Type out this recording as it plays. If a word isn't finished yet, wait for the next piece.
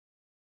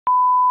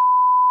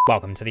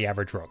Welcome to the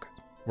Average Rook.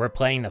 We're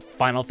playing the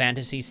Final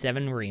Fantasy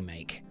VII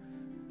Remake.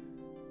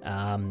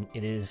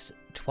 It is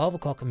 12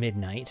 o'clock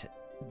midnight.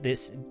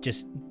 This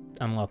just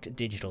unlocked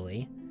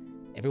digitally.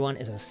 Everyone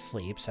is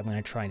asleep, so I'm going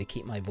to try to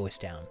keep my voice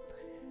down.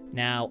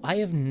 Now, I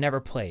have never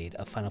played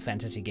a Final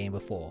Fantasy game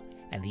before,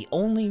 and the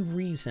only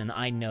reason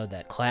I know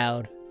that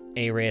Cloud,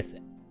 Aerith,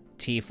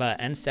 Tifa,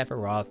 and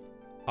Sephiroth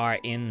are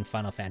in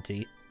Final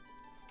Fantasy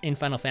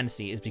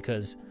is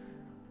because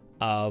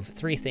of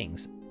three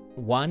things.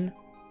 1,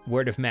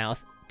 word of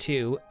mouth.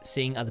 2,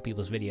 seeing other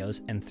people's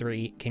videos. And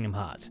 3, Kingdom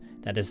Hearts.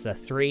 That is the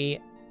 3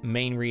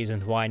 main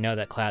reasons why I know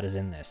that Cloud is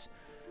in this.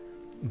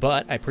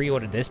 But I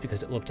pre-ordered this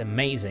because it looked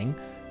amazing.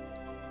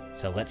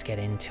 So let's get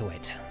into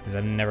it, because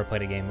I've never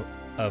played a game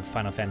of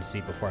Final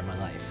Fantasy before in my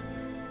life.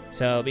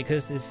 So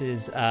because this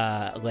is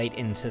late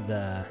into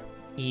the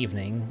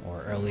evening,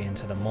 or early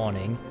into the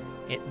morning,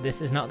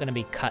 this is not going to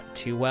be cut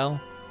too well.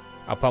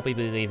 I'll probably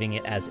be leaving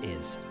it as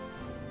is.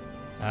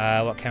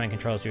 What camera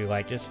controls do we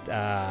like? Just,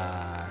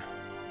 that'll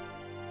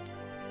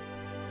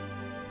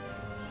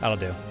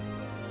do.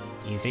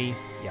 Easy?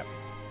 Yep.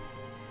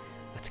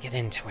 Let's get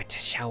into it,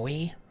 shall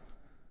we?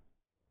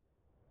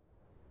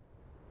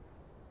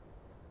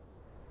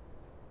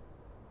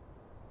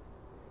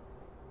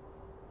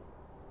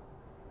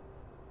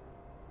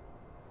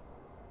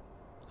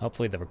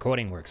 Hopefully the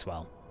recording works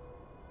well.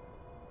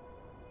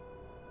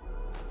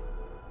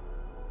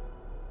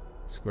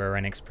 Square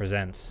Enix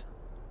presents.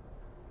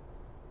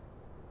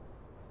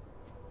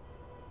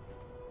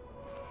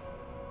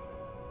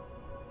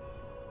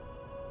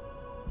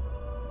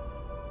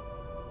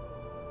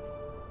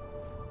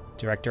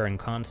 Director and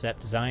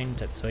concept design,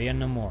 TETSUYA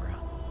NOMURA.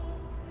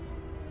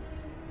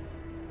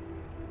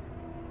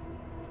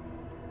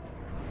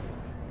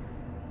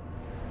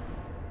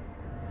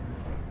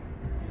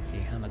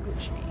 Okay,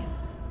 Hamaguchi.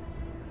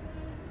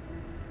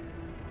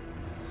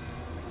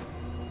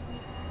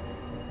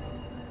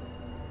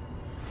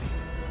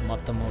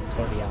 Motomo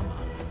Toriyama.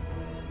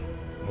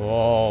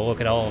 Oh,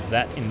 look at all of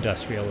that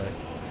industrial look.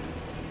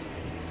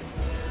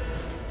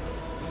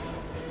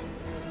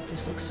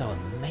 This looks so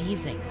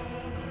amazing.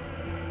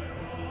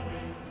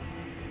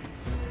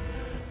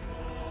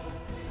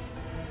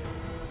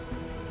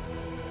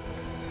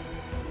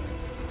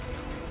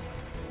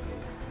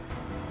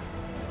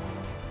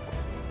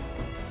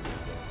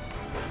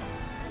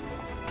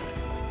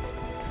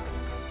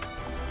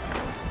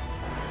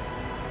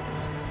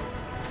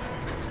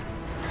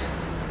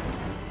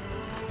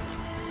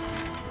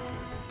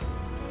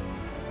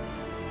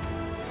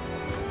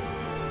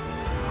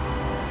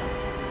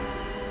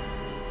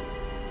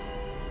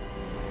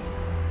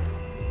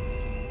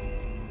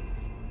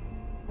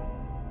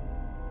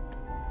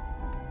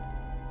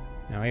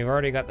 Now, we've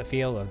already got the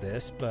feel of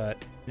this,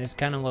 but this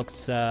kind of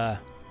looks,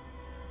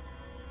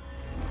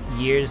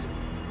 years...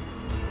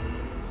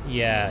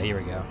 Yeah, here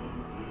we go.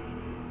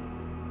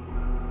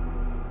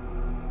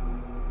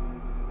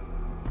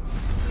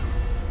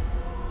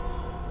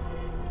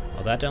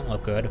 Well, that don't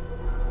look good.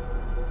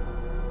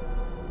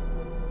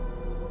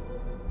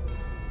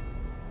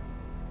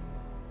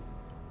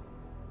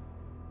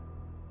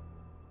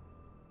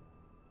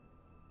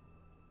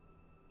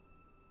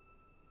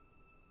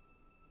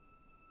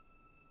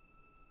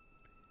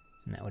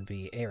 And that would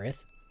be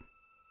Aerith.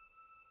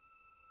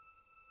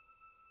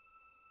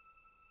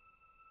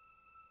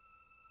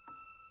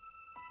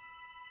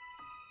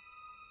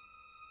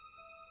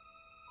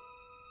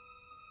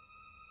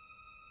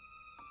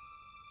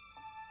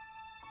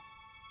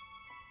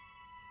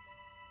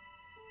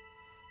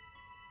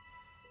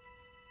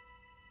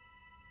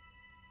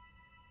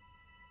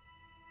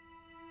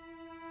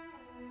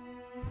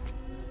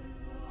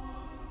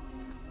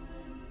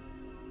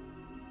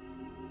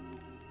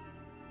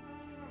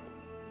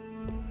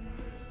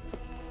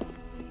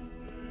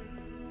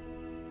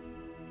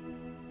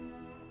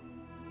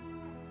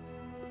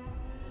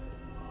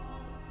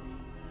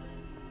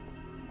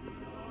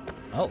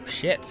 Oh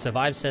shit,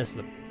 Survive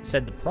said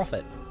the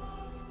Prophet.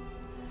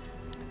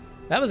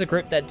 That was a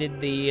group that did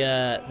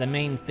the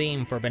main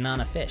theme for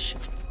Banana Fish.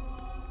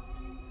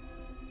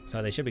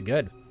 So they should be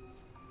good.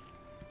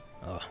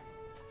 Oh.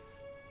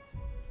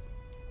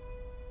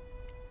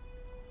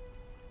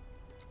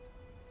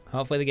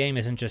 Hopefully the game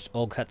isn't just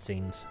all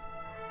cutscenes.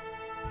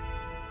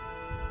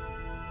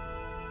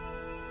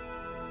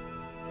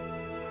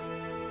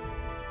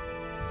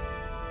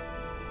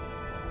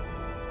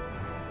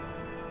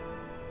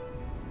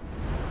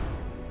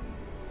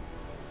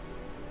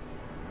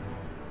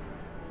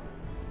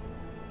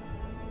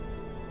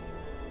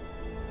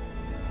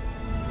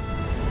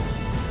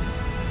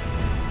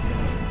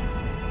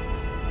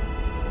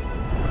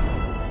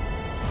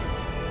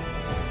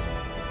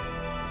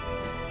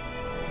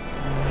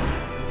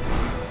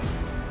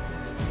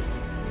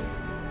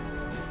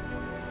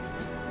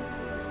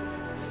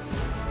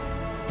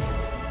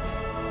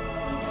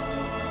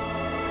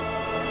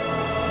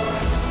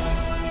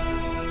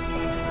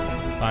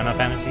 Final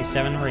Fantasy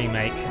VII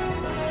Remake.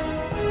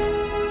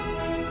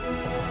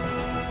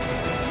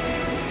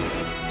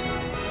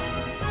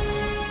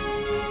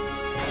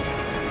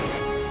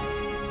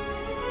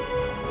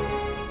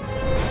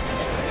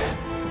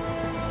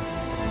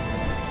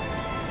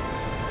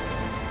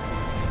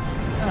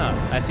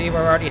 see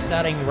we're already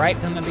starting right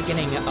from the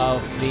beginning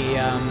of the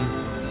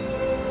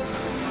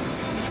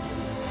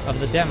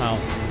demo.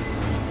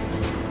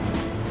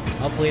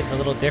 Hopefully it's a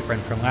little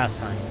different from last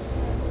time.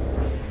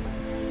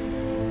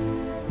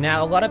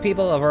 Now, a lot of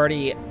people have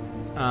already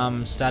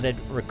started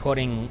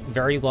recording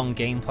very long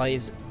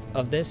gameplays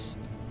of this,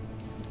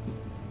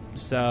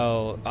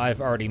 so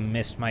I've already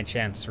missed my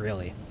chance,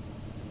 really.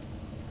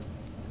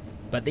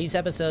 But these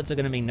episodes are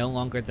going to be no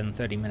longer than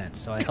 30 minutes,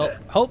 so I hope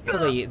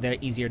hopefully they're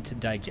easier to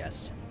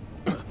digest.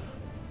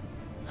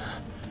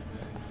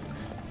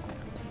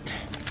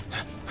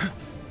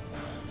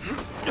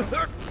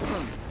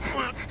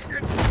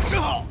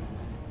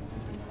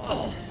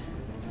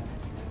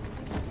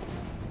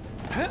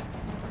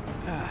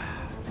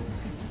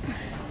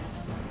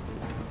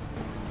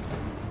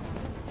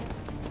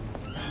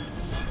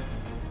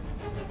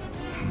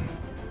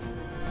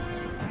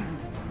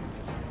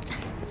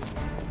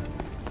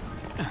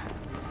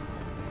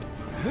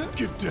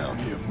 Get down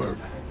here, Merc.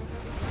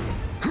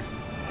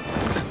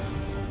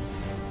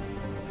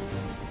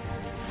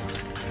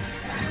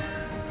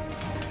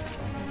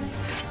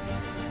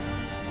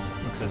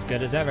 Looks as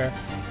good as ever.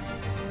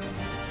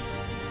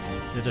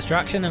 The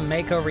destruction of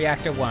Mako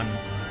Reactor 1.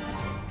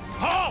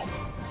 Halt!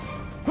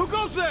 Who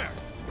goes there?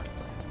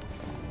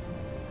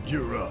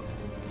 You're up.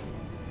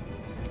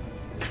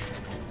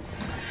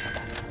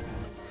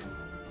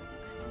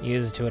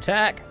 Use to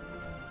attack.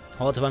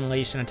 Hold to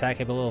unleash an attack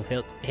capable of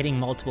hitting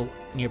multiple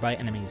nearby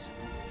enemies.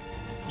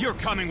 You're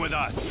coming with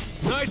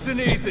us. Nice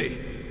and easy.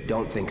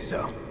 Don't think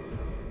so.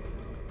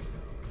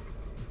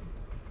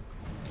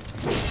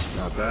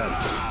 Not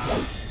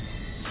bad.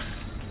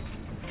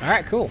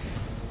 Alright, cool.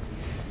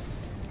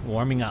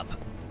 Warming up.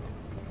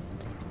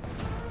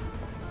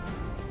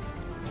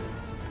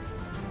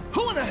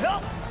 Who in the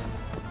hell?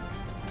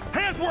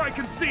 Hands where I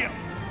can see him.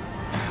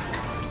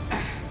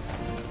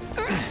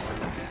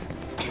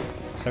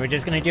 So we're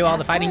just gonna do all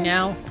the fighting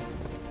now?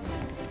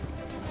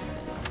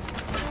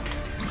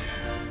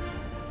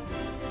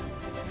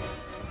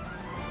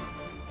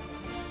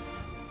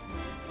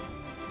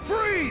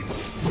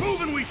 Freeze! Move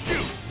and we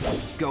shoot!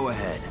 Go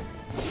ahead.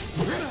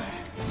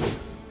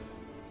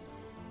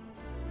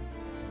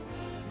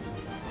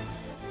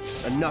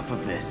 Enough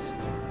of this.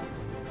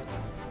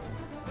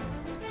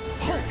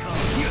 Hulk,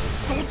 you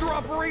soldier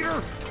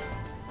operator!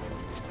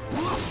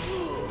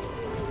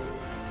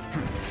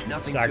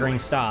 Nothing. Staggering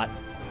start.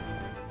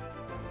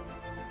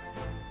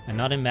 And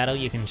not in battle,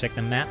 you can check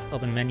the map,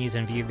 open menus,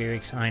 and view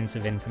various kinds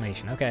of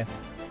information. Okay.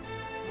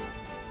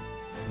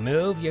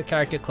 Move your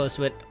character close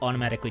to it,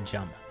 automatically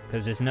jump.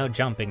 Because there's no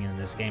jumping in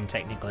this game,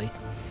 technically.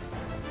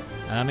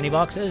 How many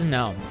boxes?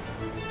 No.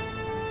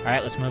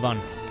 Alright, let's move on.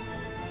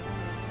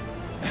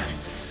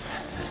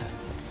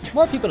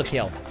 More people to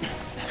kill.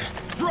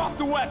 Drop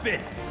the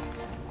weapon!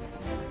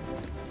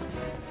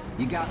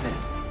 You got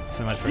this.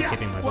 So much for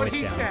keeping my voice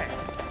down. Say?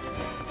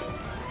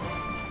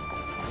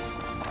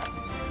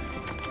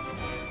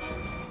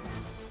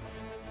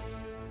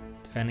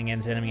 Defend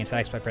against enemy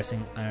attacks by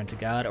pressing iron to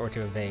guard or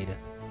to evade.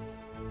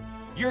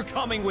 You're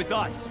coming with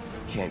us!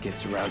 Can't get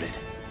surrounded.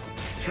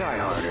 Try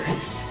harder.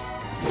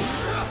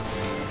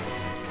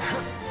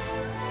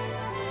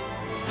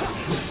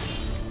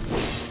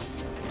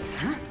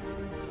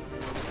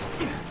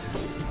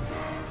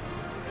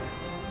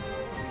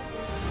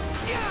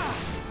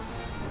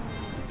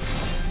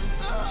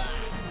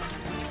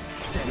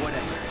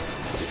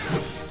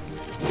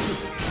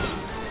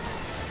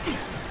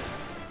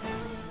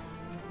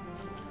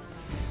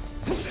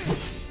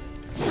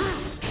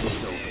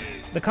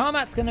 The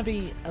combat's gonna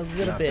be a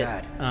little Not bit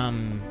bad.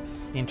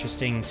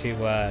 interesting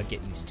to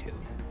get used to.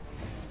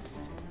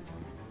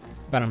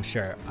 But I'm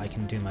sure I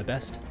can do my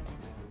best.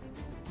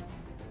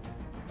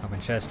 Open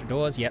chest or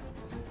doors, yep.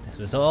 This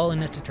was all in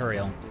the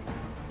tutorial.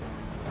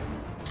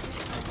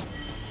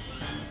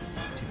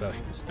 2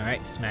 potions.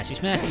 Alright, smashy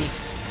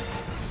smashy.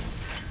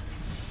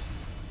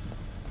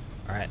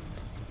 Alright.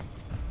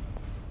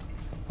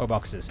 4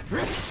 boxes.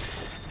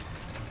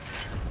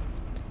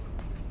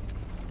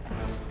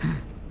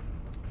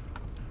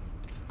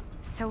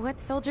 So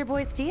what's Soldier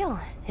Boy's deal?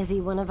 Is he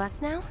one of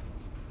us now?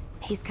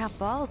 He's got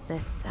balls,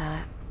 this,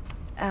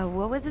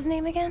 what was his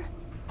name again?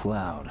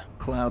 Cloud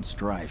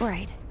Strife.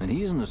 Right. And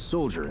he isn't a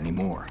soldier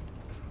anymore.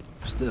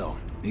 Still,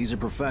 he's a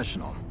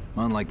professional,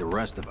 unlike the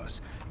rest of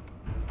us.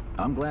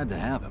 I'm glad to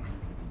have him.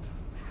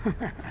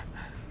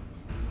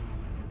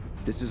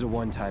 This is a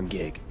one-time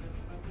gig.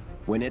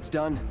 When it's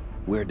done,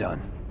 we're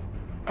done.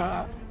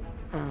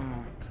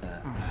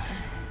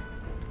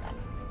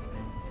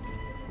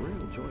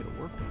 Real joy to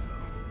work with, though.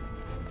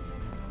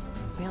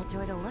 Real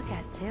joy to look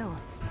at, too. Here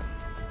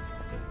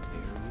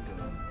we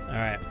go.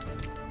 Alright. Look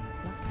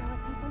for what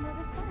people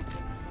notice first.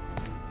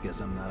 Guess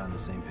I'm not on the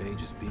same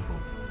page as people.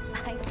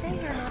 I'd say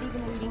you're not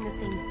even reading the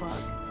same book.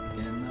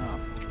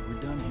 Enough. We're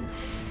done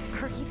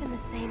here. Or even the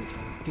same...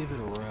 Give it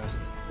a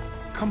rest.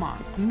 Come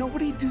on,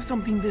 nobody do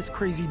something this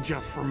crazy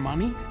just for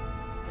money.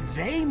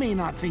 They may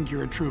not think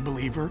you're a true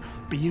believer,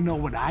 but you know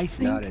what I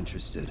think? Not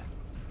interested.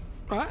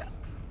 What?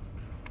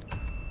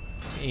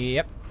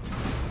 Yep.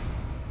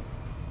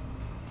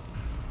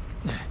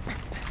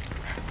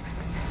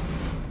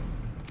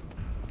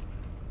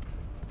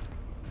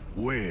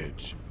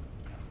 Wedge.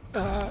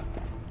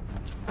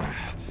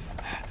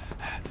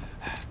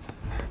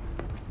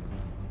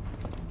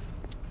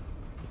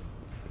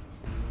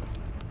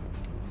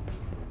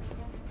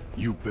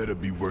 You better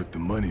be worth the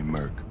money,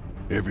 Merc.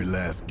 Every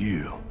last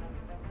gil.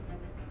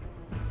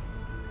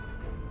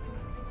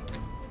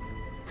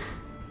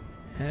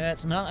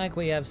 It's not like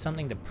we have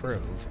something to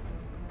prove.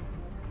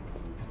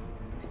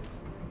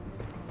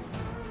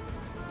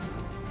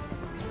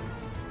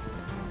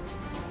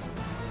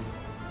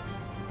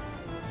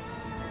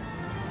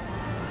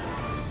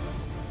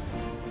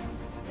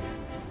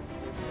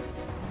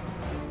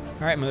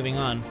 Alright, moving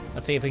on.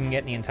 Let's see if we can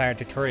get the entire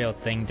tutorial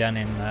thing done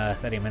in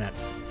 30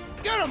 minutes.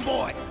 Get him,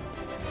 boy!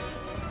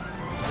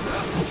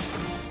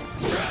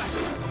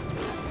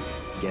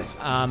 Guess.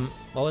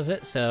 What was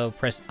it? So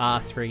press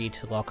R3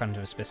 to lock onto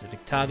a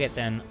specific target,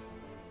 then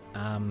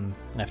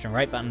left and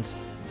right buttons,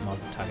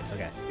 multiple targets,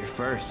 okay. You're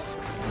first.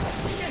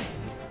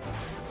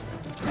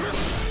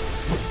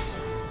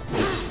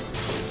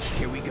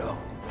 Here we go.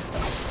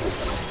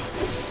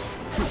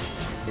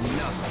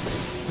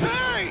 Enough.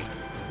 Hey!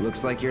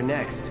 Looks like you're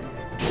next.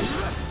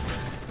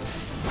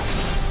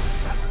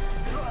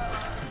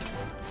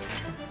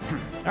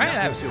 Alright,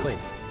 that was quick.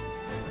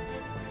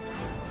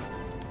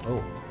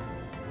 Oh.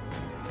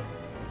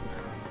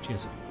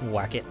 Just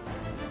whack it.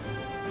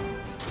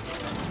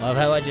 Love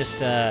how I just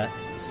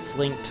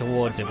slink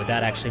towards it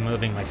without actually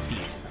moving my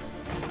feet.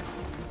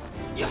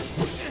 This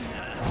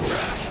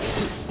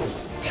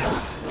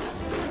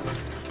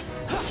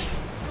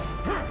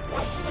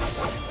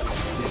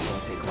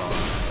won't take long.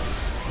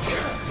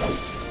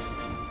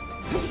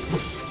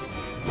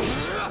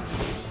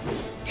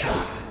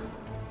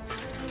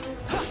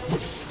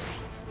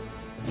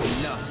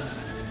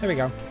 There we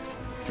go.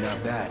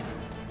 Not bad.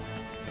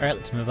 Alright,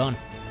 let's move on.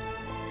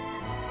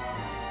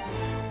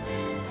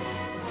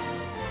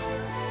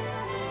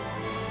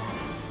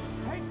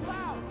 Hey,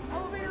 Cloud!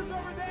 Elevator's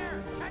over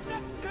there! Catch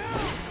up soon!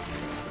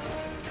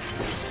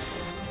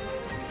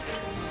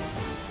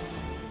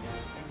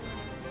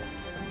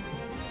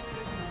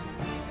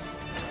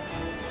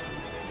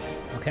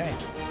 Okay.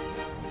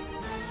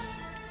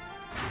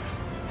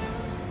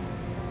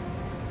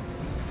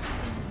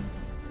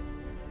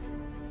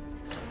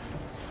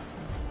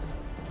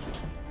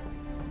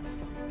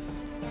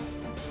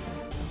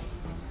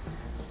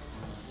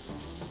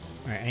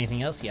 Alright,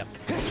 anything else? Yep.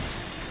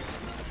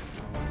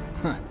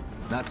 Huh.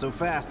 Not so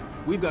fast.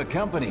 We've got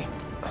company.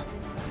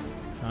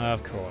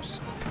 Of course.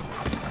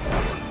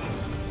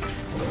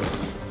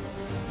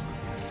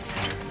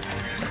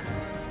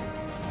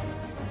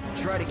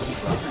 Try to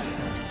keep up.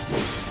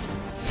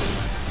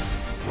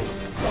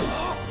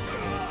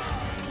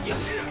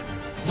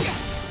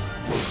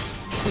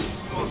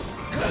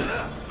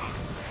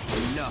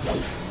 Enough.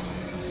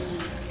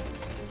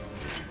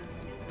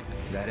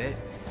 That it?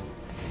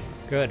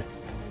 Good.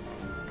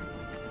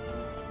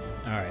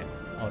 Alright,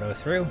 auto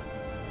through.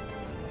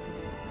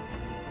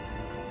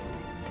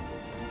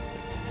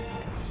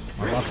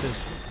 More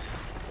boxes.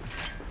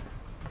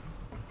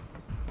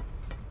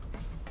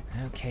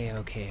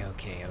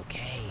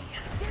 Okay.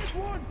 There's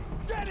one!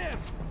 Get him!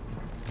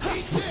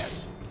 Eat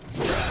this!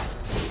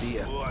 See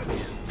ya.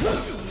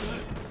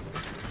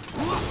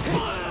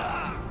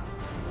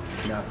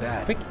 Not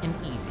bad. Quick and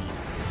easy.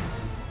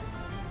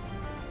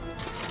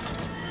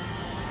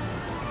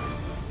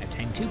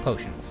 Obtain 2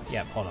 potions.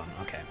 Yep, hold on,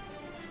 okay.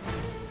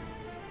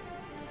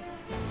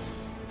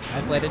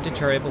 I've played a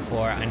tutorial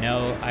before.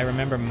 I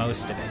remember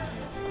most of it.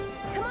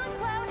 Come on,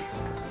 Cloud.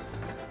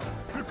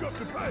 Pick up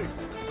the pace!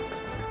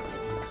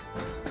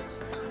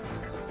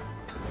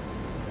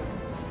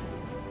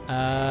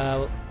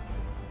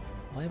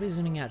 Why are we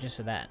zooming out just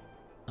for that?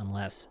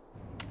 Unless...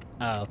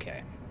 Oh,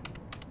 okay.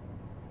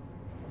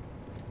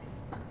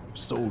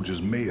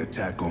 Soldiers may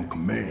attack on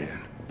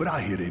command, but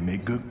I hear they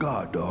make good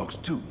guard dogs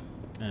too.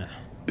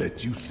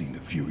 Bet you've seen a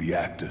few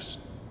reactors.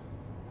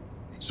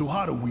 So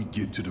how do we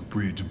get to the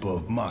bridge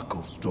above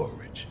Mako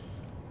storage?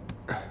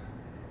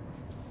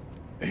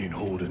 Ain't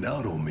holding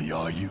out on me,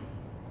 are you?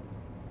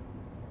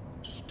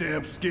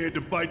 Stamp scared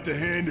to bite the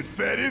hand that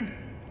fed him?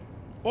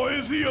 Or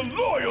is he a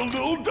loyal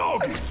little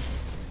doggy?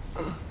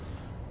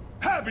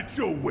 Have it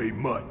your way,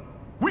 Mutt.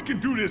 We can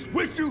do this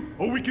with you,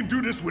 or we can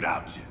do this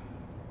without you.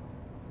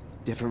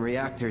 Different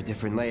reactor,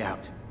 different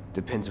layout.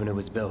 Depends when it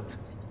was built.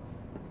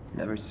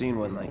 Never seen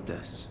one like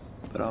this,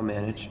 but I'll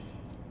manage.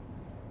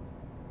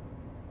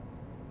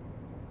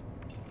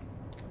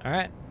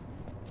 Alright.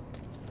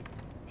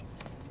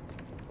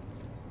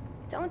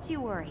 Don't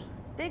you worry.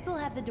 Biggs will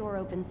have the door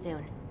open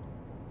soon.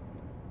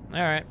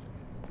 Alright.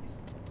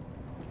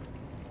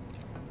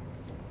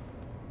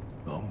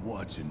 I'm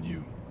watching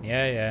you.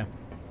 Yeah.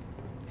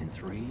 In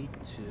 3,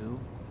 2...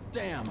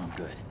 Damn, I'm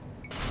good.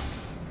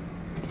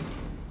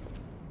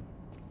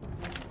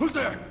 Who's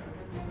there?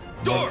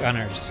 The Door!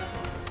 gunners.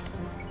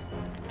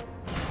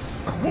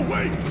 Whoa,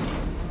 wait!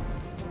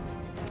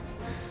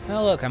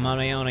 Oh look, I'm on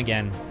my own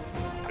again.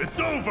 It's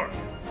over!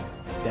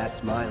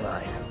 That's my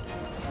line.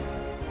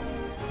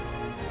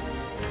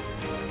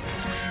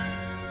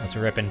 Let's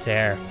rip and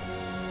tear.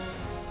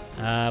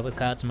 With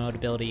Cloud's mode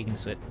ability, you can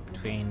switch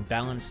between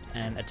balanced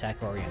and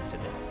attack-oriented.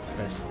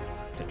 Press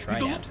to try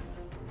it out.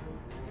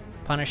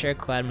 Punisher,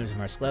 Cloud moves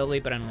more slowly,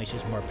 but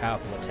unleashes more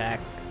powerful attack.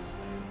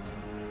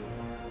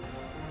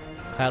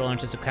 Cloud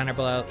launches a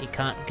counterblow. He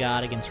can't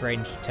guard against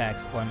ranged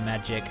attacks or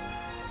magic.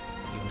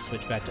 You can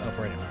switch back to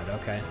operator mode,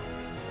 okay.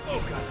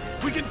 Oh god,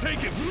 we can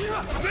take it!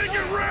 Make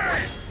it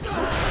rain!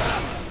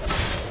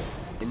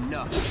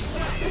 Enough.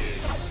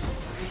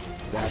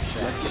 Let's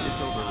get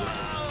this over with.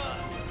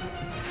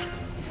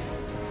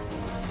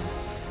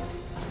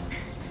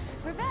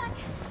 We're back.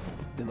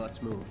 Then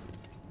let's move.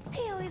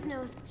 He always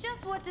knows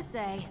just what to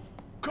say.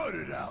 Cut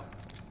it out!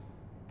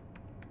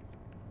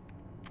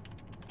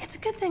 It's a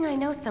good thing I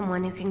know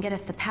someone who can get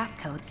us the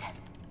passcodes.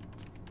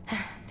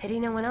 Pity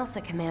no one else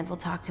at command will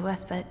talk to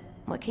us, but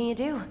what can you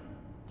do?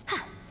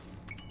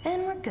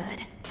 Then we're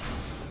good.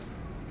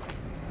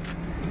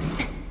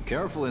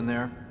 Careful in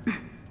there.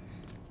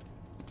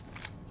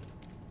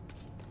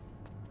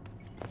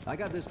 I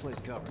got this place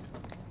covered.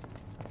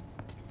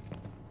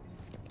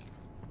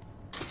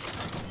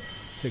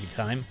 Took your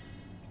time.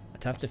 A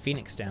tough to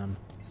Phoenix down.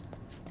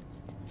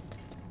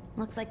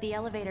 Looks like the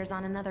elevator's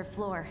on another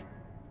floor.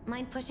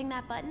 Mind pushing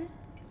that button?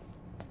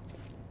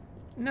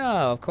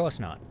 No, of course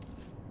not.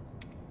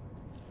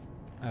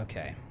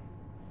 Okay.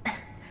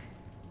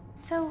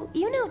 So,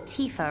 you know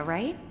Tifa,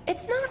 right?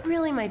 It's not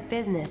really my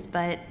business,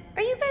 but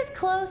are you guys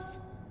close?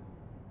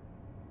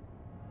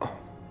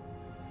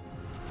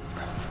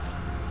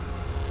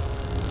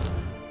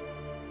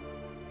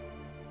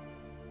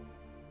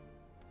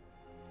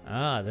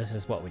 Ah, this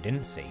is what we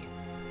didn't see.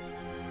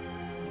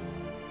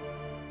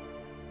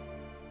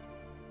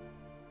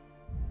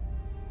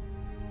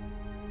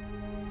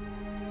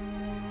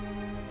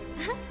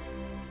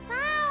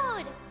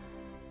 Cloud!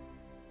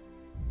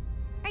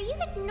 Are you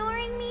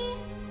ignoring me?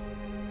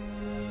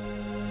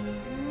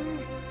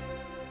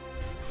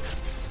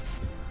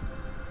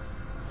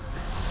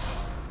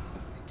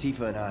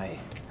 Tifa and I...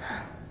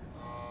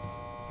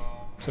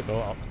 Took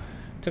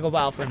a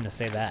while for him to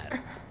say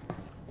that.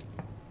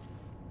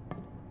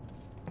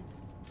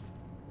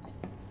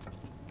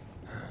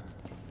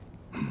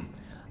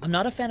 I'm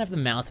not a fan of the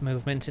mouth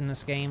movement in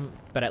this game,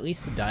 but at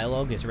least the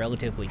dialogue is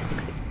relatively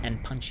quick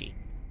and punchy.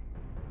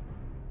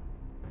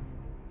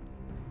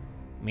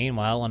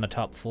 Meanwhile, on the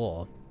top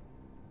floor...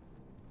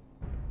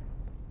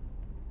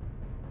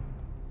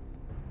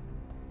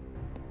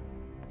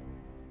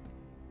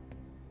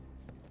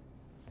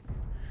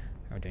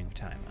 How are we doing for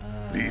time?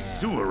 These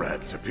sewer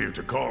rats appear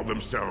to call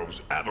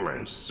themselves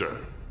Avalanche, sir.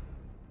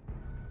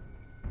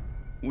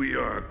 We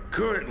are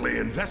currently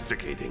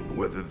investigating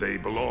whether they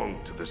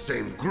belong to the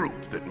same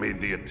group that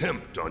made the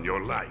attempt on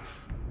your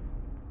life.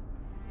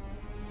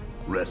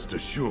 Rest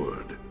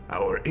assured,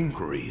 our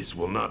inquiries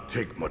will not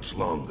take much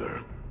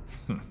longer.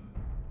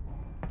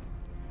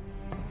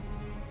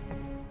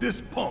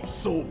 This pump's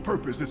sole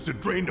purpose is to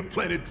drain the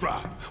planet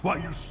dry. While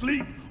you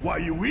sleep, while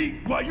you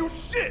eat, while you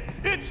shit,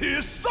 it's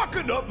here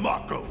sucking up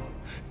Mako.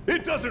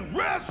 It doesn't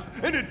rest,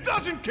 and it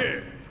doesn't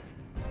care.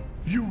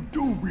 You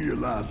do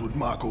realize what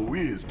Mako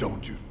is,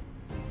 don't you?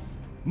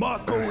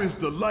 Mako is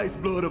the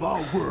lifeblood of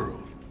our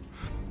world.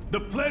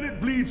 The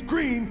planet bleeds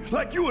green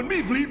like you and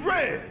me bleed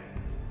red.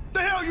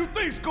 The hell you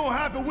think's gonna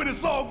happen when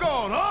it's all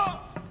gone, huh?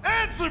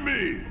 Answer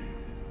me!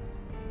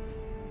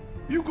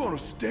 You gonna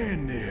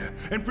stand there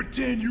and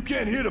pretend you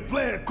can't hear the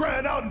planet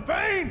crying out in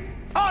pain?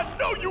 I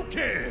know you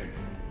can!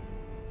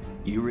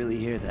 You really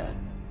hear that?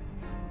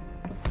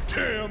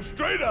 Damn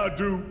straight I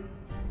do!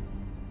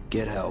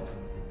 Get help.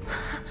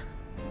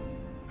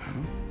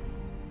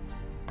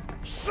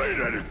 Say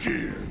that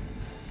again!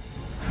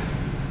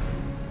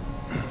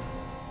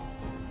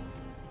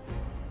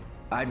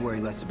 I'd worry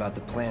less about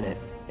the planet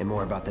and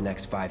more about the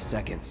next 5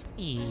 seconds.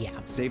 Yeah.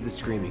 Save the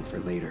screaming for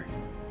later.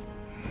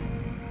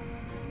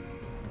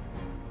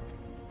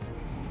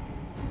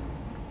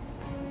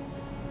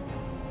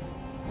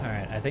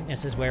 Alright, I think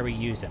this is where we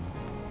use him.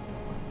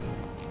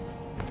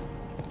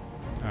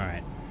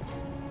 Alright.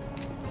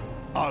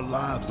 Our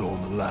lives are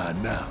on the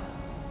line now.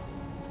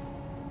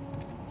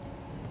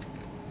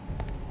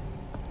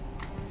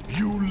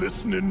 You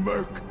listening,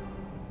 Merc?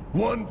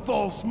 One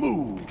false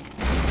move.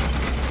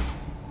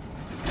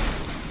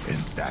 And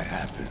that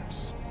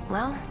happens.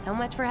 Well, so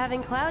much for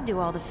having Cloud do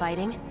all the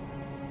fighting.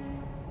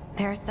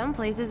 There are some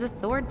places a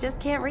sword just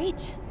can't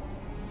reach.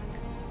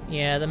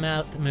 Yeah, the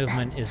mouth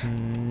movement is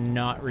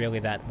not really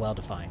that well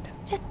defined.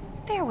 Just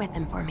bear with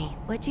him for me,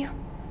 would you?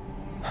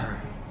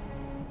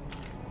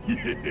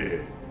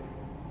 Yeah.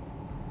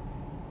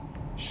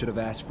 Should have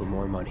asked for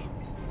more money.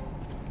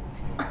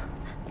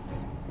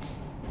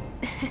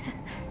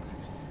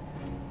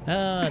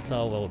 That's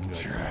all well and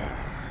good.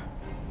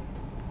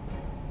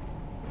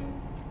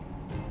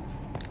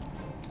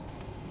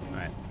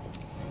 Alright.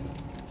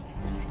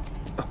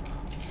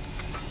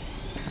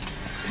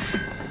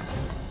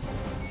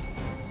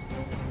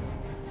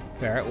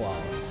 Barrett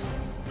Walls.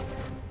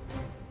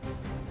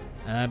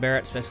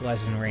 Barrett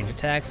specializes in range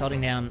attacks.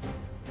 Holding down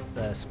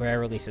the square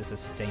releases a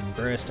sustained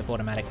burst of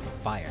automatic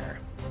fire.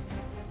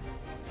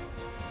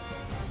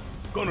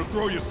 Gonna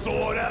throw your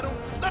sword at him?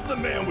 Let the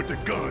man with the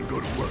gun go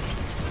to work.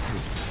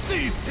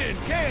 These tin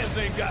cans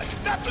ain't got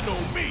nothing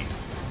on me.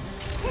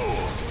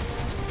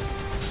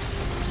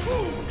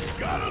 Ooh,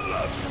 gotta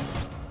love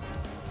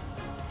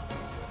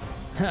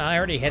it. I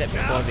already hit it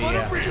before Now for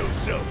the real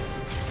show.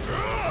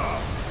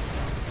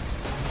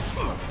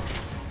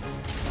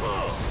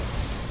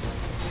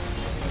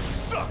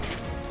 Suck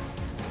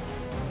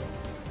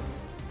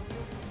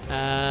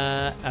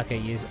it. Okay,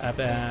 use up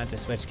to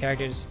switch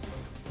characters.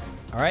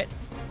 Alright.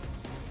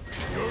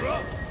 You're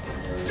up.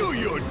 Do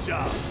your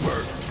job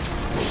first.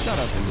 Shut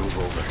up and move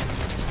over.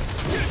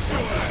 Get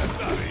your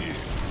ass out of here.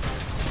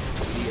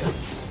 See ya.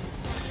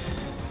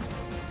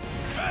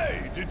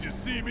 Hey, did you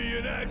see me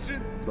in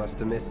action? Must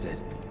have missed it.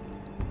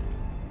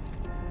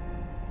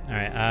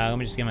 Alright, let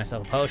me just give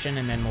myself a potion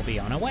and then we'll be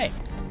on our way.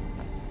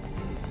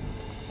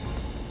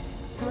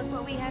 Look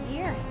what we have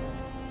here.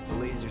 A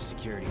laser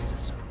security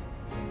system.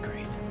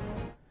 Great.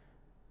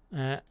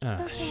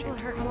 Those things will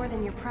hurt more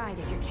than your pride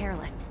if you're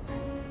careless.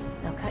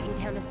 They'll cut you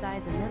down to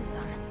size and then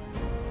some.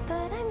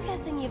 But I'm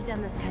guessing you've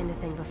done this kind of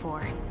thing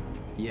before.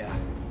 Yeah.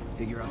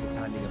 Figure out the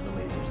timing of the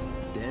lasers.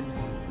 Then,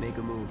 make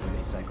a move when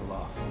they cycle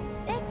off.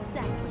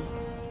 Exactly.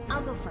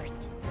 I'll go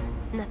first.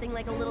 Nothing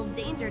like a little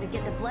danger to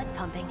get the blood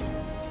pumping.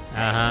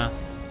 Uh-huh.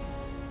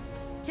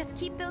 Just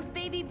keep those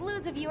baby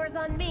blues of yours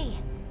on me.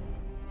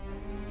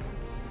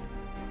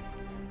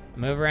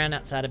 Move around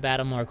outside of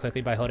battle more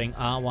quickly by holding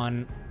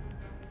R1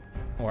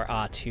 or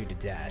R2 to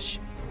dash.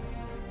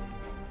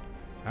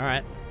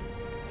 Alright.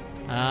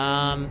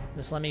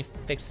 Just let me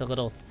fix a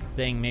little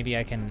thing. Maybe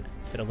I can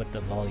fiddle with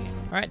the volume.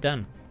 Alright,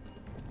 done.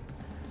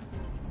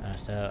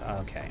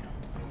 Okay.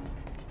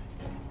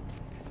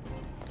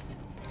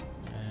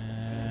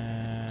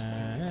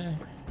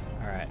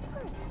 Alright.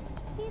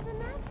 He's a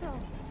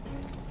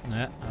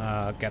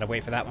natural. Gotta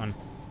wait for that one.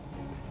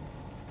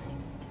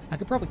 I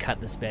could probably cut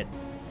this bit.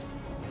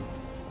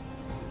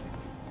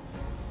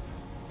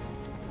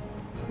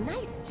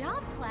 Nice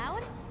job,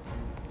 Cloud.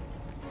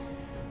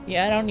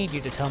 Yeah, I don't need you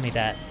to tell me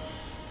that.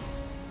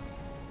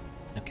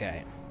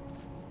 Okay.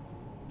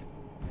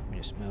 Let me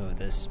just move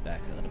this back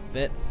a little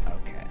bit.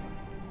 Okay.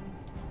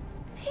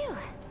 Phew.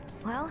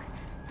 Well,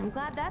 I'm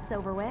glad that's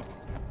over with.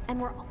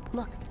 And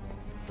look.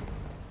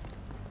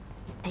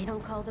 They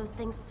don't call those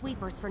things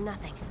sweepers for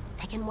nothing.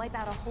 They can wipe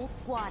out a whole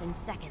squad in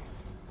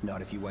seconds.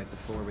 Not if you wipe the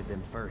floor with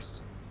them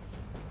first.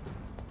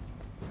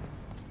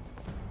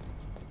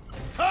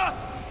 Ha!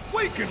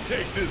 We can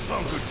take this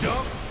hunk of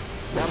junk.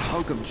 That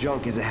hunk of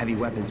junk is a heavy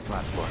weapons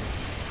platform.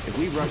 If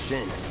we rush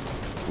in,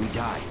 we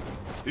die.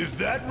 Is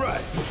that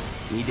right?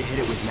 Need to hit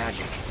it with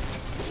magic.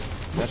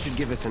 That should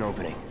give us an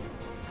opening.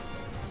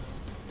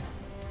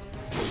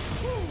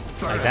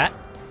 Like that?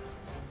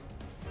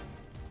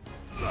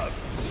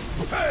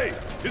 Hey,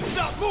 it's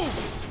not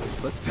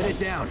moving. Let's pin it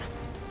down.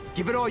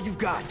 Give it all you've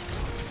got.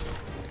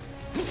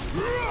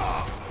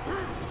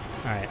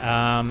 Alright,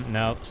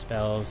 no,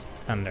 spells,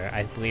 thunder.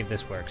 I believe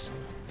this works.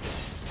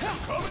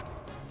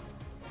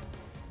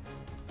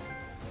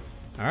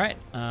 Alright,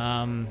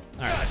 alright.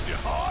 Got you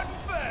hard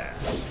and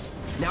fast.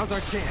 Now's our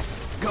chance.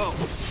 Go.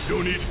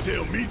 Don't need to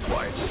tell me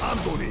twice. I'm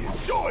gonna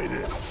enjoy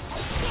this.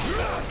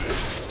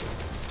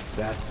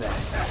 That's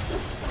that.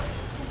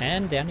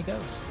 And down he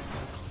goes.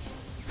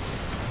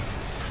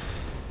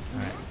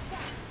 Alright.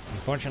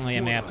 Unfortunately, I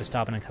may have to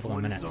stop in a couple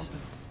of minutes.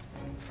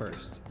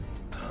 First.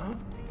 Huh?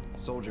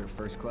 Soldier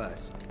first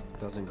class.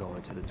 Doesn't go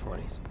into the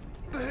 20s.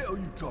 The hell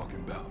you talking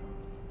about?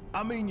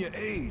 I mean your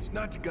age,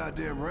 not your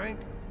goddamn rank.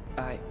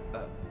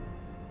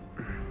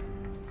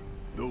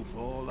 Though for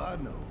all I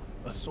know,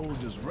 a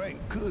soldier's rank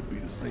could be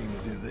the same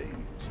as his age.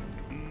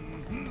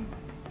 Mm-hmm.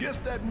 Guess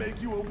that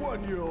make you a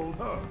 1-year-old,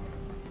 huh?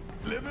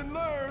 Live and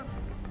learn.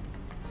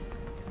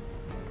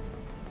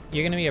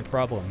 You're gonna be a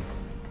problem.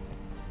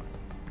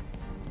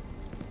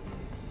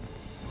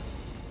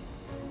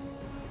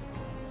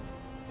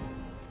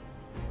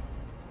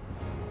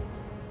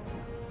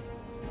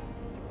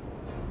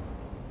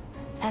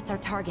 That's our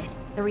target,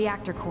 the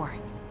reactor core.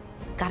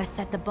 Gotta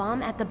set the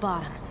bomb at the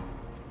bottom.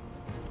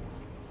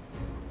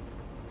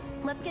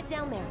 Let's get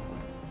down there.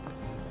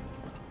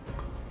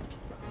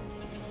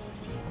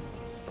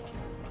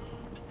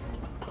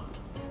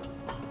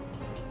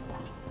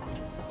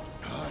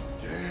 God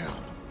damn.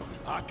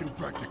 I can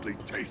practically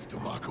taste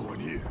Tamako in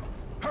here.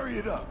 Hurry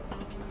it up.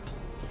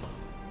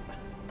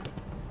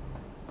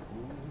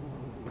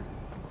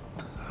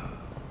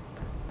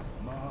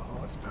 My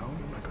heart's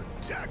pounding like a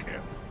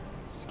jackhammer.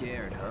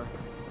 Scared,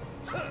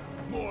 huh?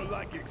 More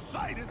like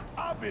excited.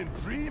 I've been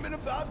dreaming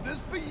about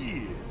this for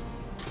years.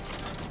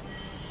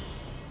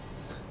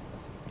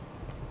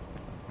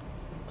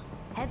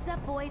 Heads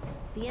up, boys.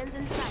 The end's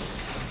in sight.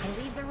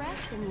 I leave the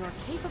rest in your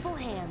capable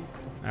hands.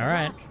 All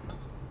right.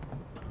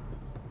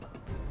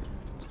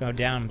 Let's go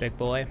down, big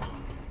boy.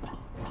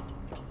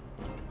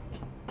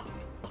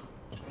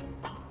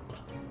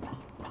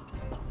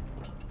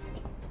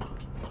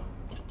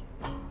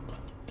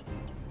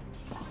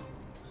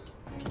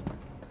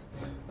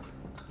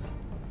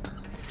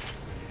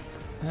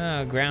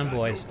 Oh, ground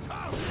boys.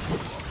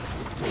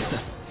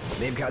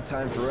 They've got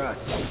time for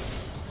us.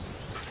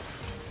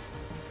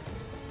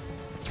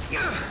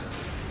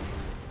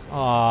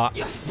 Aw.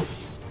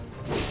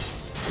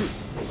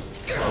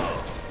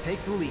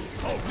 Take the lead.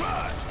 All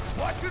right,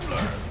 watch and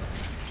learn.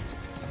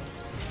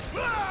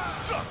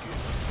 Suck it.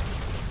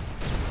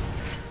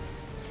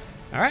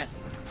 Alright.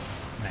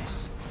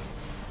 Nice.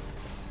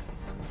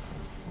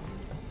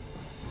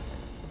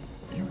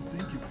 You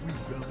think if we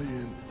fell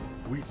in,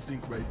 we'd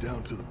sink right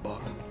down to the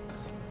bottom?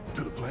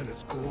 To the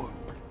planet's core?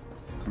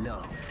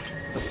 No.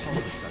 The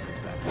pulse suck us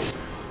back.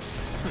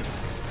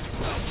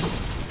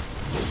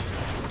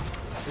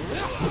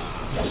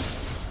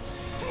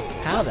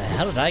 How the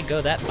hell did I go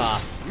that far?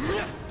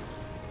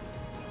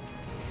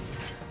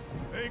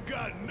 Ain't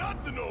got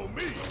nothing on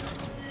me.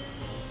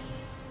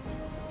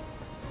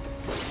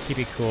 Keep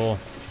it cool.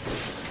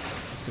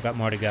 Still got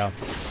more to go.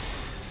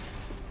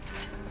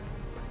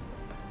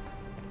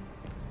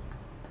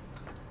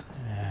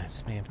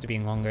 This may have to be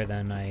longer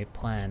than I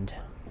planned.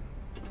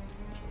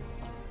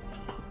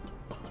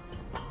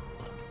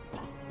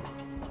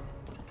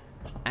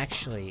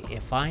 Actually,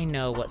 if I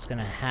know what's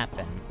gonna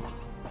happen,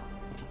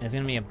 there's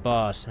gonna be a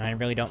boss, and I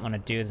really don't want to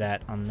do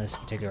that on this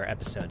particular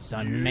episode, so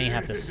I may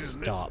have to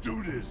stop. Let's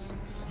do this.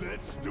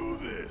 Let's do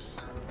this.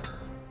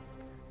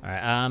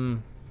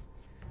 Alright,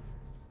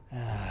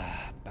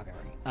 bugger.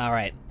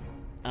 Alright,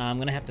 I'm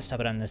gonna have to stop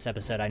it on this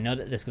episode. I know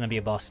that there's gonna be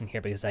a boss in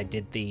here because I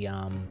did the,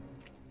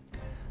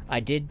 I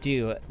did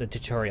do the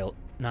tutorial.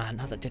 No,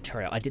 not the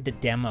tutorial. I did the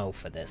demo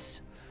for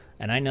this.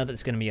 And I know that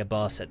there's gonna be a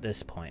boss at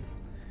this point.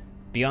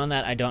 Beyond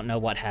that, I don't know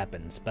what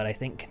happens, but I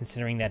think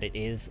considering that it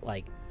is,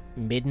 like,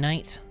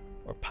 midnight,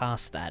 or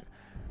past that,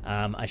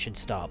 I should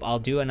stop. I'll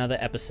do another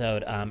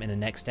episode in the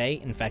next day.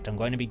 In fact, I'm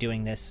going to be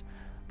doing this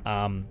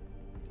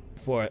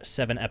for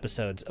 7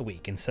 episodes a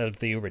week instead of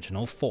the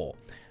original 4.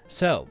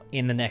 So,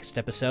 in the next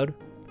episode,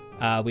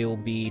 we will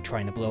be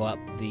trying to blow up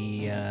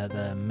the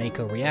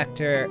Mako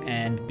reactor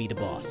and beat a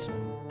boss.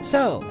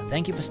 So,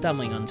 thank you for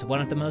stumbling onto one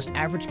of the most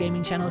average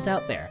gaming channels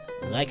out there.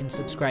 Like and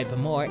subscribe for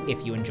more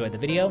if you enjoyed the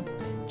video.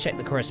 Check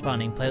the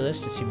corresponding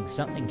playlist assuming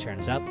something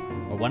turns up,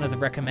 or one of the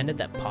recommended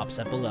that pops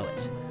up below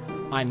it.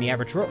 I'm the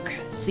Average Rook.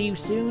 See you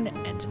soon,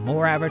 and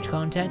more average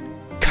content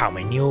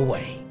coming your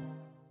way.